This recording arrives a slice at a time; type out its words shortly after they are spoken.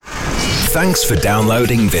Thanks for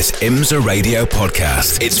downloading this IMSA Radio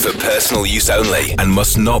podcast. It's for personal use only and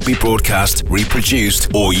must not be broadcast,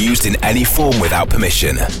 reproduced, or used in any form without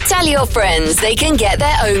permission. Tell your friends they can get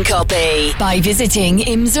their own copy by visiting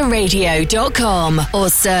imsaradio.com or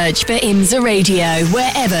search for IMSA Radio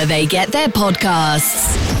wherever they get their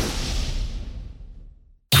podcasts.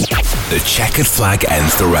 The checkered flag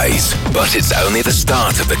ends the race, but it's only the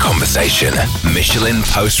start of the conversation. Michelin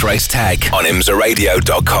post-race tech on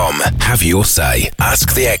imsaradio.com. Have your say.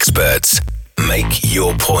 Ask the experts. Make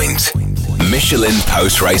your point. Michelin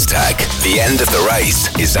post-race tech. The end of the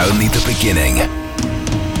race is only the beginning.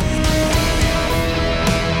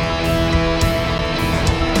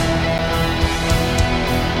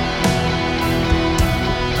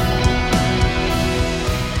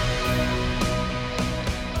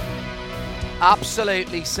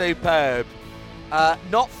 Absolutely superb.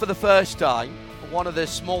 Not for the first time, one of the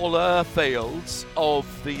smaller fields of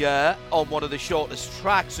the year on one of the shortest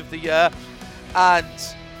tracks of the year, and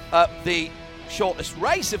the shortest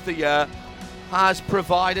race of the year has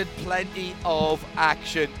provided plenty of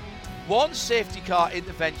action. One safety car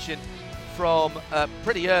intervention from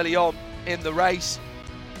pretty early on in the race,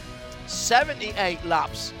 78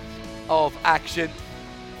 laps of action,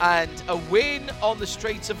 and a win on the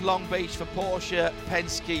streets of Long Beach for Porsche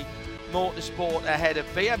Penske Motorsport ahead of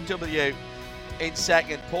BMW in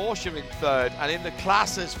second, Porsche in third, and in the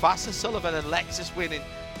classes, Vassar Sullivan and Lexus winning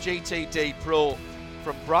GTD Pro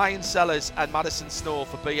from Brian Sellers and Madison Snow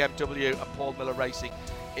for BMW and Paul Miller Racing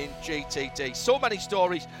in GTD. So many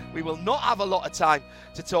stories. We will not have a lot of time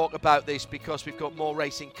to talk about this because we've got more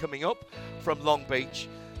racing coming up from Long Beach.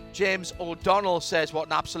 James O'Donnell says, what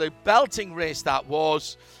an absolute belting race that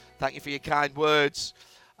was. Thank you for your kind words.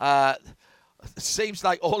 Seems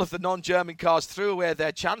like all of the non-German cars threw away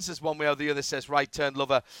their chances one way or the other, says Right Turn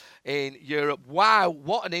Lover in Europe. Wow,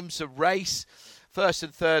 what an IMSA race. First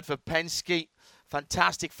and third for Penske.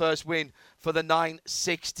 Fantastic first win for the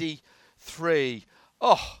 963.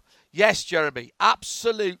 Oh, yes, Jeremy,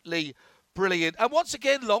 absolutely brilliant. And once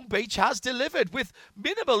again, Long Beach has delivered with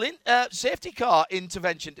minimal safety car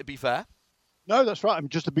intervention, to be fair. No, that's right. I mean,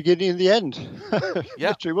 just the beginning and the end. Yeah.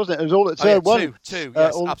 Literally, wasn't it? It was all at turn one. Two,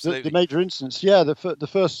 yes, absolutely. The major instance. Yeah, the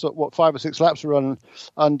first, 5 or 6 laps were run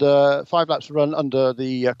under, 5 laps were run under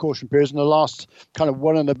the caution periods, and the last kind of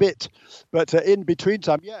 1 and a bit. But in between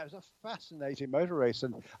time, yeah, it was a fascinating motor race.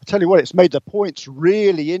 And I tell you what, it's made the points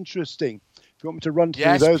really interesting. If you want me to run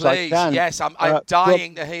through those, please. I can. Yes, I'm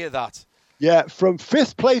dying to hear that. Yeah, from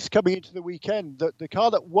 5th place coming into the weekend, the car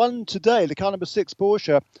that won today, the car number 6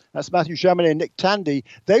 Porsche, that's Matthew Chamonix and Nick Tandy,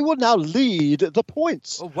 they will now lead the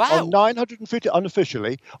points. Oh, wow. On 950,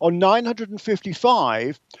 unofficially, on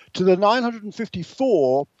 955 to the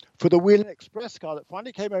 954 for the Wheeling Express car that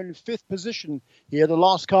finally came home in 5th position here, the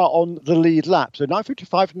last car on the lead lap. So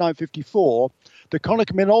 955 to 954, the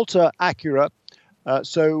Konica Minolta Acura,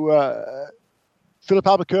 Philip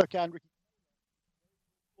Albuquerque and Ricky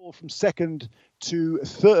from second to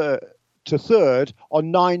third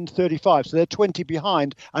on 9:35, so they're 20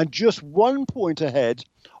 behind and just 1 point ahead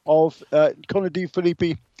of Conor Di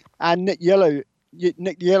Filippi and Nick Yellowly.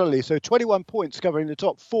 So 21 points covering the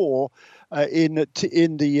top 4 in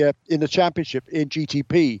the championship in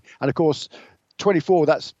GTP, and of course 24.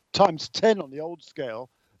 That's times 10 on the old scale.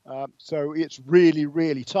 So it's really,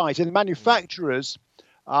 really tight. And the manufacturers,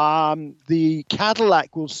 the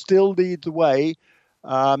Cadillac will still lead the way.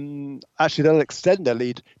 Actually, they'll extend their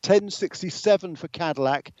lead. 10.67 for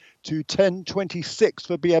Cadillac to 10.26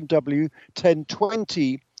 for BMW,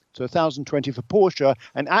 10.20 to 1,020 for Porsche,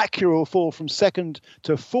 and Acura will fall from second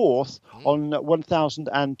to fourth on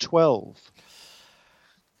 1,012.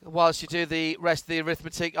 Whilst you do the rest of the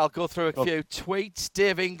arithmetic, I'll go through a few tweets.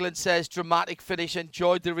 Dave England says, dramatic finish,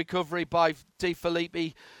 enjoyed the recovery by Di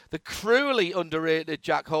Filippi. The cruelly underrated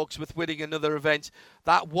Jack Hawksworth winning another event.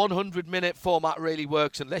 That 100-minute format really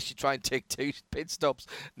works unless you try and take 2 pit stops.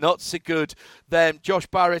 Not so good. Then Josh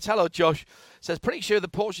Barrett, hello Josh, says, pretty sure the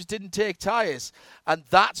Porsches didn't take tyres, and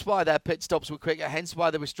that's why their pit stops were quicker, hence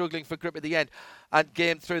why they were struggling for grip at the end and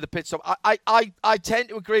game through the pit stop. I tend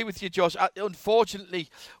to agree with you, Josh. Unfortunately,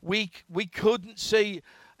 we couldn't see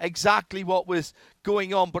exactly what was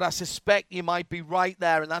going on, but I suspect you might be right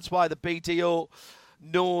there, and that's why the BDO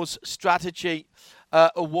Nose Strategy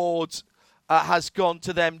Awards has gone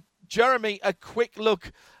to them. Jeremy, a quick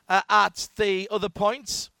look at the other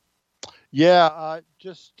points. Yeah,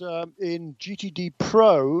 just in GTD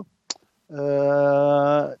Pro,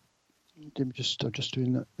 I'm just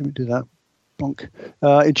doing that. Let me do that. Bonk.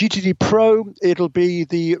 In GTD Pro, it'll be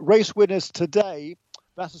the race winners today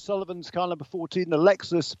Vassar Sullivan's car number 14, the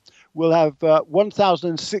Lexus, will have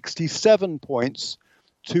 1,067 points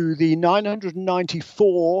to the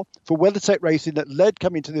 994 for WeatherTech Racing that led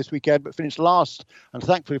coming to this weekend, but finished last, and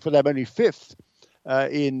thankfully for them, only fifth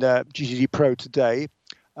in GTD Pro today.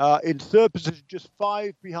 In third position, just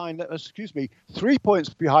 3 points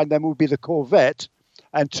behind them will be the Corvette,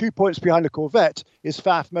 and 2 points behind the Corvette is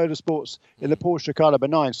Pfaff Motorsports in the Porsche car number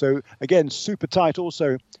 9. So again, super tight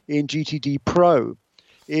also in GTD Pro.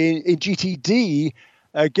 In GTD,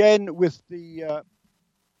 again with the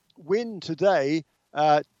win today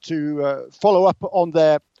to follow up on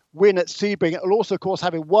their win at Sebring, and also, of course,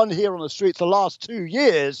 having won here on the streets the last 2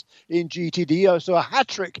 years in GTD. So a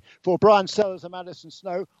hat-trick for Brian Sellers and Madison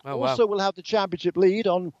Snow. Also will have the championship lead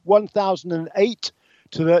on 1,008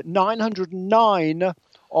 to the 909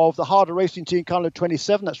 of the Harder Racing Team, car number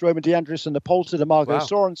 27. That's Roman DeAndres and the Polster to Marco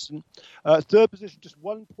Sorensen. Third position, just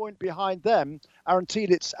 1 point behind them, Aaron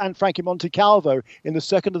Tielitz and Frankie Montecalvo in the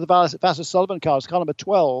second of the Vassar Sullivan cars, car number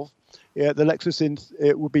 12. The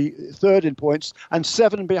Lexus will be third in points, and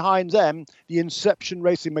 7 behind them, the Inception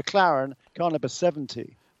Racing McLaren, car number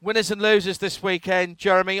 70. Winners and losers this weekend,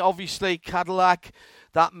 Jeremy. Obviously, Cadillac,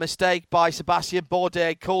 that mistake by Sebastian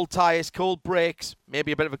Bourdais, cold tyres, cold brakes,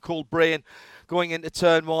 maybe a bit of a cold brain going into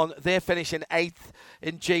turn 1. They're finishing 8th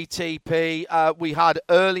in GTP. We had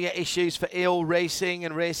earlier issues for EO Racing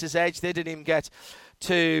and Racers Edge. They didn't even get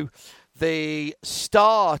to the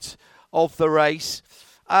start of the race.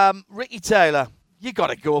 Ricky Taylor, you got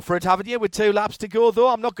to go for it, haven't you, with 2 laps to go, though?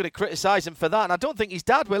 I'm not going to criticise him for that, and I don't think his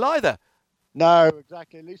dad will either. No,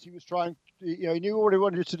 exactly. At least he was trying. He knew what he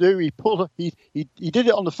wanted to do. He did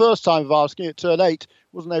it on the first time of asking at turn 8.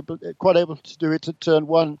 Wasn't quite able to do it at turn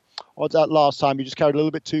 1 or that last time. He just carried a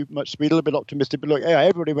little bit too much speed, a little bit optimistic. But look,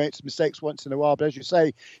 everybody makes mistakes once in a while. But as you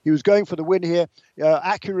say, he was going for the win here.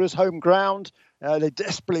 Acura's home ground. They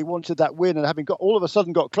desperately wanted that win, and having all of a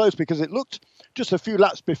sudden got close, because it looked just a few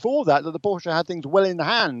laps before that the Porsche had things well in the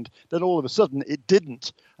hand. Then all of a sudden it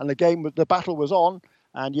didn't, and the battle was on.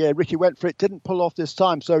 And Ricky went for it, didn't pull off this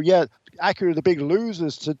time. So Acura are the big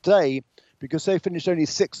losers today, because they finished only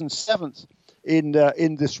 6th and 7th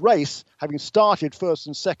in this race, having started 1st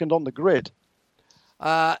and 2nd on the grid.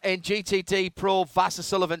 In GTD Pro, Vassar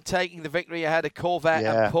Sullivan taking the victory ahead of Corvette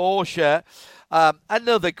and Porsche.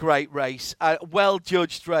 Another great race,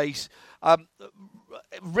 well-judged race.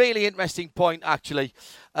 Really interesting point, actually,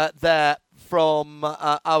 there from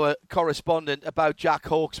our correspondent about Jack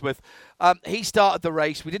Hawksworth. He started the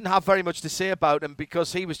race. We didn't have very much to say about him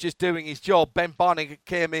because he was just doing his job. Ben Barnick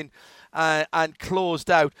came in and closed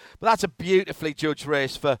out. But that's a beautifully judged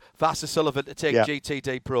race for Vassar Sullivan to take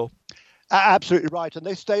GTD Pro. Absolutely right. And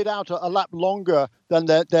they stayed out a lap longer than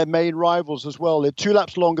their main rivals as well. They're 2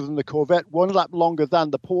 laps longer than the Corvette, 1 lap longer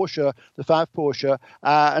than the Porsche, the Pfaff Porsche.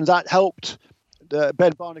 And that helped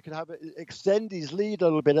Ben Barnick could extend his lead a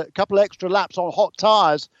little bit. A couple extra laps on hot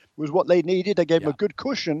tyres was what they needed. They gave him a good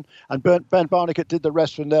cushion, and Ben Barnick did the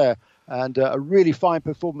rest from there. And a really fine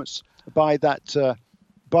performance by that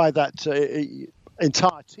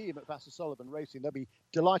entire team at Vassar Sullivan Racing. They'll be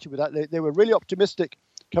delighted with that. They were really optimistic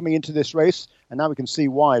coming into this race, and now we can see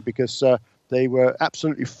why, because they were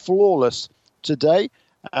absolutely flawless today,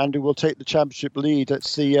 and will take the championship lead.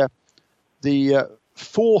 It's the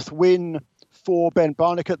 4th win for Ben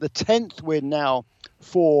Barnick, the 10th win now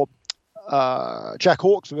for Jack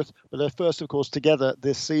Hawksworth, but they're first, of course, together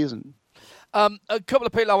this season. A couple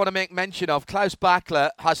of people I want to make mention of. Klaus Bachler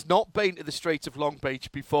has not been to the streets of Long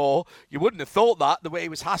Beach before. You wouldn't have thought that, the way he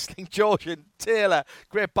was hassling George and Taylor.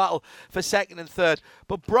 Great battle for 2nd and 3rd.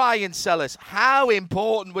 But Brian Sellers, how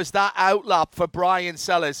important was that outlap for Brian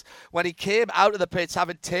Sellers when he came out of the pits,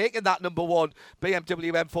 having taken that number 1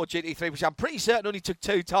 BMW M4 GT3, which I'm pretty certain only took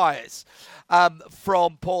 2 tyres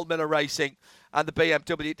from Paul Miller Racing and the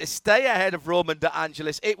BMW, to stay ahead of Roman De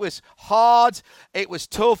Angelis. It was hard, it was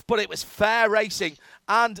tough, but it was fair racing.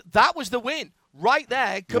 And that was the win right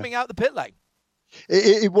there coming out the pit lane.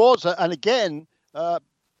 It was. And again,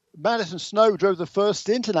 Madison Snow drove the first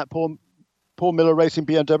stint in that Paul Miller Racing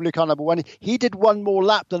BMW car number 1. He did 1 more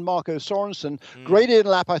lap than Marco Sorensen. Great in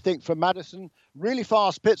lap, I think, from Madison. Really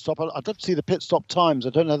fast pit stop. I don't see the pit stop times. I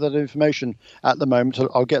don't have that information at the moment.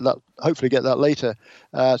 I'll get that. Hopefully, get that later.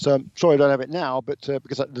 So I'm sorry I don't have it now, but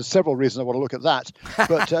because there's several reasons I want to look at that.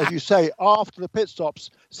 But as you say, after the pit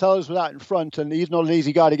stops, Sellers was out in front, and he's not an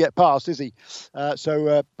easy guy to get past, is he?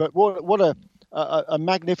 But what a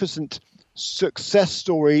magnificent success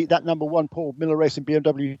story that number 1 Paul Miller Racing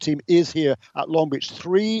BMW team is here at Long Beach.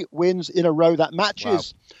 3 wins in a row. That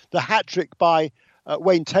matches the hat trick by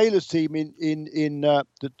Wayne Taylor's team in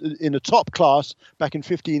the top class back in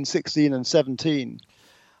 15, 16 and 17.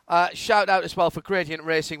 Shout out as well for Gradient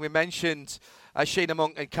Racing. We mentioned Sheena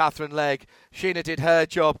Monk and Catherine Legg. Sheena did her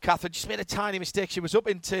job. Catherine just made a tiny mistake. She was up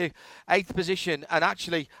into 8th position and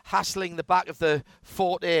actually hassling the back of the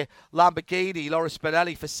Forte Lamborghini, Laura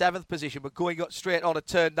Spinelli, for 7th position, but going up straight on a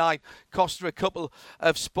turn 9 cost her a couple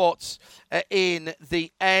of spots in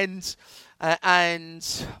the end.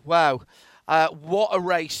 And, wow, what a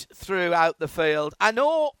race throughout the field. I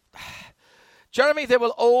know... Jeremy, there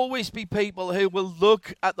will always be people who will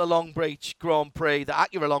look at the Long Beach Grand Prix, the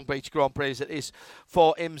Acura Long Beach Grand Prix as it is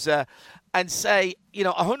for IMSA, and say,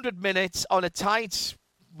 100 minutes on a tight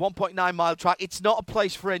 1.9 mile track, it's not a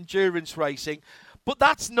place for endurance racing. But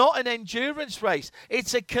that's not an endurance race.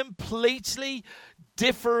 It's a completely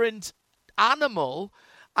different animal.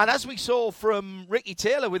 And as we saw from Ricky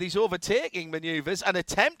Taylor with his overtaking manoeuvres and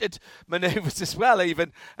attempted manoeuvres as well,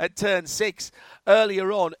 even at turn 6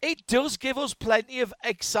 earlier on, it does give us plenty of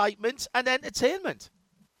excitement and entertainment.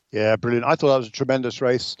 Yeah, brilliant. I thought that was a tremendous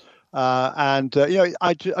race. As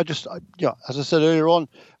I said earlier on,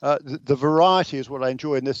 the variety is what I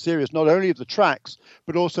enjoy in this series, not only of the tracks,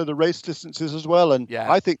 but also the race distances as well. And yeah.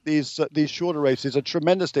 I think these shorter races are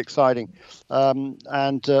tremendously exciting.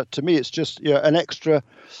 To me, it's just an extra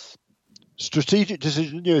strategic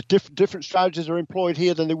decision. Different strategies are employed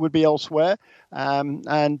here than they would be elsewhere.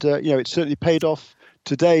 It certainly paid off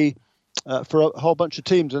today for a whole bunch of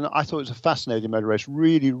teams. And I thought it was a fascinating motor race.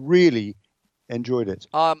 Really, really enjoyed it.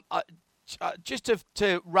 Just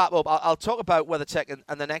to wrap up, I'll talk about WeatherTech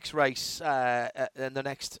and the next race and the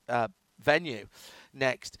next venue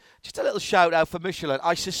next. Just a little shout out for Michelin.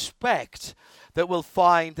 I suspect that we'll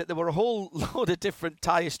find that there were a whole load of different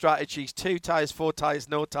tyre strategies, 2 tyres, 4 tyres,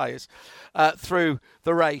 no tyres, through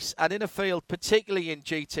the race. And in a field, particularly in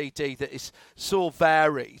GTD, that is so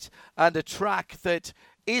varied, and a track that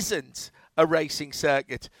isn't a racing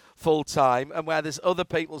circuit full time, and where there's other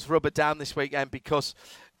people's rubber down this weekend because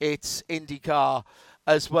it's IndyCar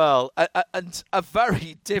as well, and a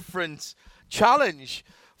very different challenge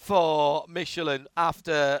for Michelin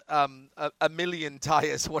after a million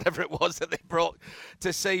tyres, whatever it was that they brought to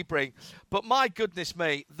Sebring. But my goodness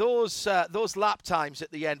me, those lap times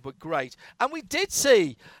at the end were great. And we did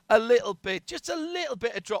see just a little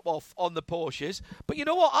bit of drop-off on the Porsches. But you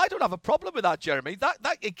know what? I don't have a problem with that, Jeremy.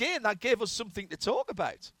 That gave us something to talk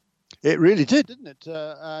about. It really did, didn't it?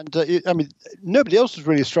 Nobody else was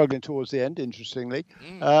really struggling towards the end, interestingly.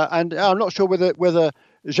 And I'm not sure whether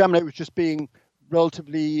Jaminet was just being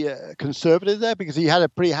relatively conservative there, because he had a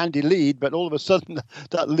pretty handy lead, but all of a sudden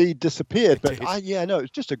that lead disappeared.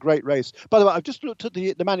 It's just a great race. By the way, I've just looked at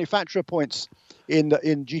the manufacturer points in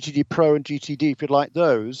GTD Pro and GTD, if you'd like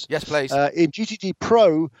those. Yes, please. In GTD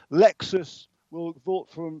Pro, Lexus will vault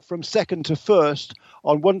from second to first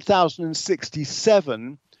on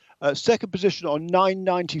 1,067. Second position on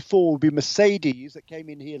 994 will be Mercedes, that came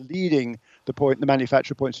in here leading the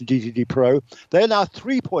manufacturer points in GTD Pro. They're now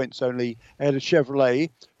 3 points only ahead of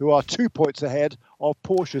Chevrolet, who are 2 points ahead of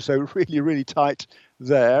Porsche. So really, really tight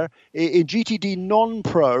there. In GTD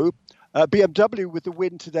non-pro, BMW with the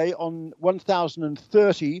win today on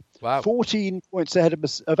 1,030, wow. 14 points ahead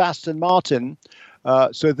of Aston Martin.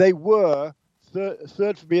 So they were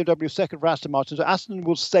third for BMW, second for Aston Martin. So Aston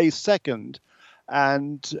will stay second.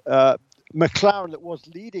 And McLaren, that was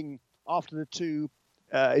leading after the 2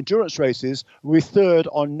 endurance races, will be third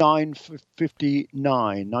on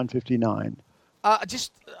 9:59.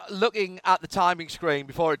 Just looking at the timing screen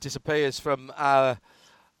before it disappears from our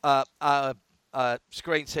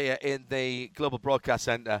screens here in the Global Broadcast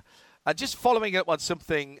Centre, and just following up on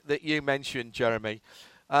something that you mentioned, Jeremy,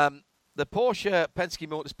 the Porsche Penske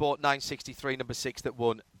Motorsport 963 number 6 that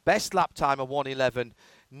won, best lap time of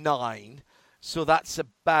 1:11.9. So that's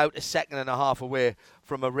about a second and a half away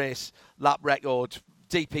from a race lap record,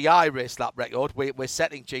 DPI race lap record. We're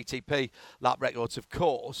setting GTP lap records, of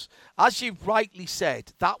course. As you rightly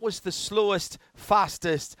said, that was the slowest,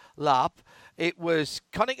 fastest lap. It was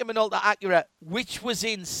Konica Minolta Acura, which was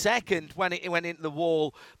in second when it went into the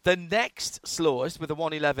wall, the next slowest with a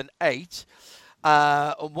 1:11.8.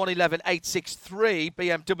 1:11.863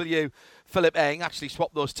 BMW Philip Eng, actually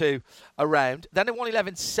swapped those two around. Then a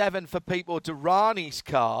 1:11.7 for Pipo Derani's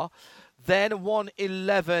car. Then a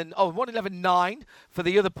 1:11.9 for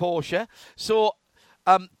the other Porsche. So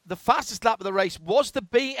the fastest lap of the race was the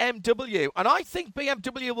BMW. And I think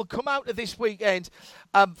BMW will come out of this weekend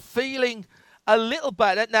feeling a little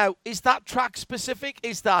better. Now, is that track specific?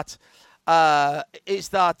 Is that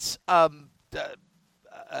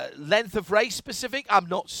length of race specific? I'm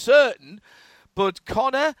not certain, but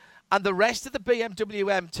Connor and the rest of the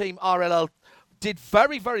BMW team RLL did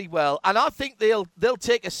very, very well, and I think they'll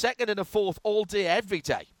take a second and a fourth all day, every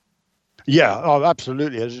day. Yeah, oh,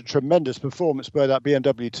 absolutely. It was a tremendous performance by that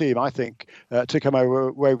BMW team, I think, to come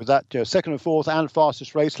away with that second and fourth and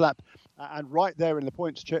fastest race lap, and right there in the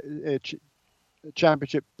points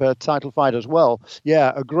championship title fight as well.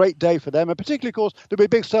 Yeah, a great day for them, and particularly, of course, there'll be a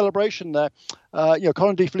big celebration there.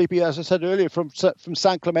 Colin De Filippi, as I said earlier, from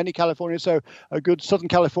San Clemente, California, so a good Southern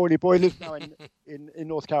California boy, lives now in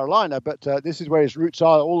North Carolina, but this is where his roots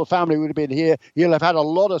are. All the family would have been here. He'll have had a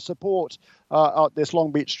lot of support at this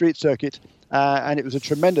Long Beach street circuit, and it was a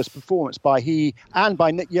tremendous performance by he and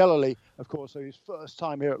by Nick Yellerly, of course. So his first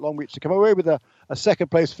time here at Long Beach to come away with a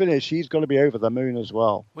second place finish. He's going to be over the moon as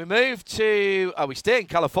well. We move to, we stay in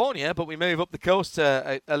California, but we move up the coast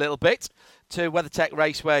a little bit to WeatherTech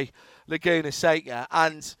Raceway, Laguna Seca,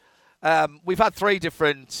 and we've had three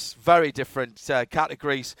very different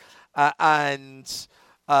categories and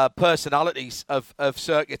personalities of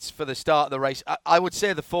circuits for the start of the race. I would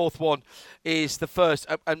say the fourth one is the first,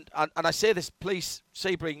 and I say this, please,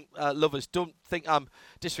 Sebring lovers, don't think I'm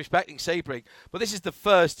disrespecting Sebring, but this is the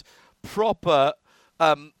first proper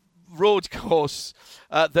road course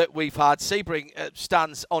that we've had. Sebring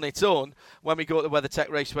stands on its own when we go to WeatherTech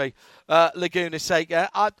Raceway Laguna Seca,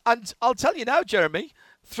 and I'll tell you now, Jeremy,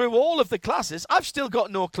 through all of the classes, I've still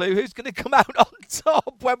got no clue who's going to come out on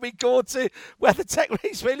top when we go to WeatherTech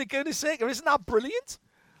Raceway Laguna Seca. Isn't that brilliant?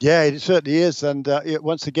 Yeah, it certainly is. And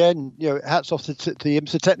once again, hats off to the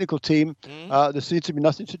IMSA technical team. There seems to be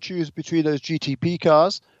nothing to choose between those GTP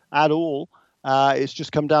cars at all. It's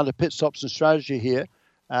just come down to pit stops and strategy here,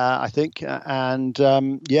 I think. And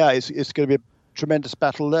it's going to be a tremendous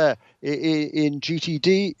battle there. In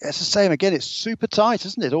GTD, it's the same again. It's super tight,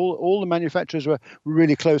 isn't it? All the manufacturers were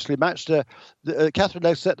really closely matched. Catherine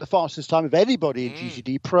Legg set the fastest time of anybody in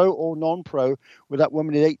GTD, pro or non-pro, with that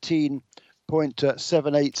woman in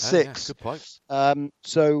 18.786. Good point.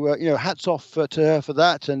 Hats off to her for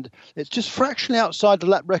that. And it's just fractionally outside the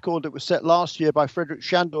lap record that was set last year by Frederick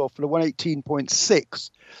Schandorf for the 118.6.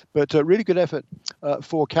 But really good effort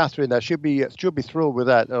for Catherine there. She'll be thrilled with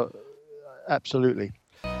that. Absolutely.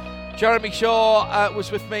 Jeremy Shaw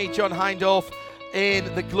was with me, John Hindorf, in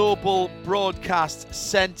the Global Broadcast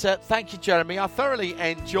Centre. Thank you, Jeremy. I thoroughly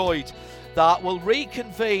enjoyed that. We'll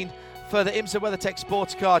reconvene for the IMSA WeatherTech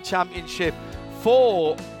Sports Car Championship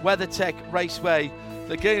for WeatherTech Raceway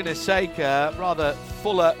Laguna Seca. Rather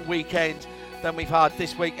fuller weekend than we've had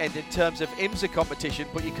this weekend in terms of IMSA competition,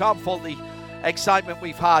 but you can't fault the excitement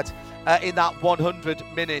we've had in that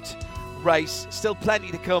 100-minute race. Still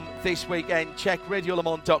plenty to come this weekend. Check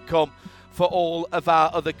radiolemans.com for all of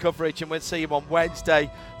our other coverage, and we'll see you on Wednesday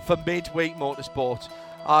for midweek motorsport.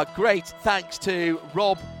 Great thanks to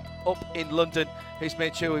Rob up in London, who's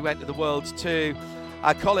made sure we went to the Worlds, to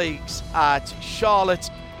our colleagues at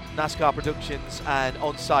Charlotte NASCAR Productions and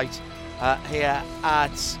on site here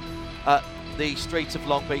at the streets of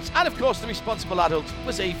Long Beach, and of course the responsible adult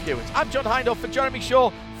was Eve Hewitt. I'm John Hindorf for Jeremy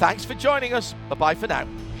Shaw. Thanks for joining us. Bye-bye for now.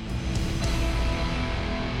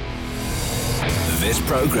 This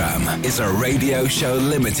programme is a Radio Show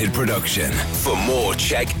Limited production. For more,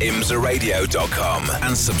 check imsaradio.com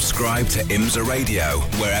and subscribe to IMSA Radio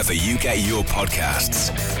wherever you get your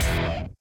podcasts.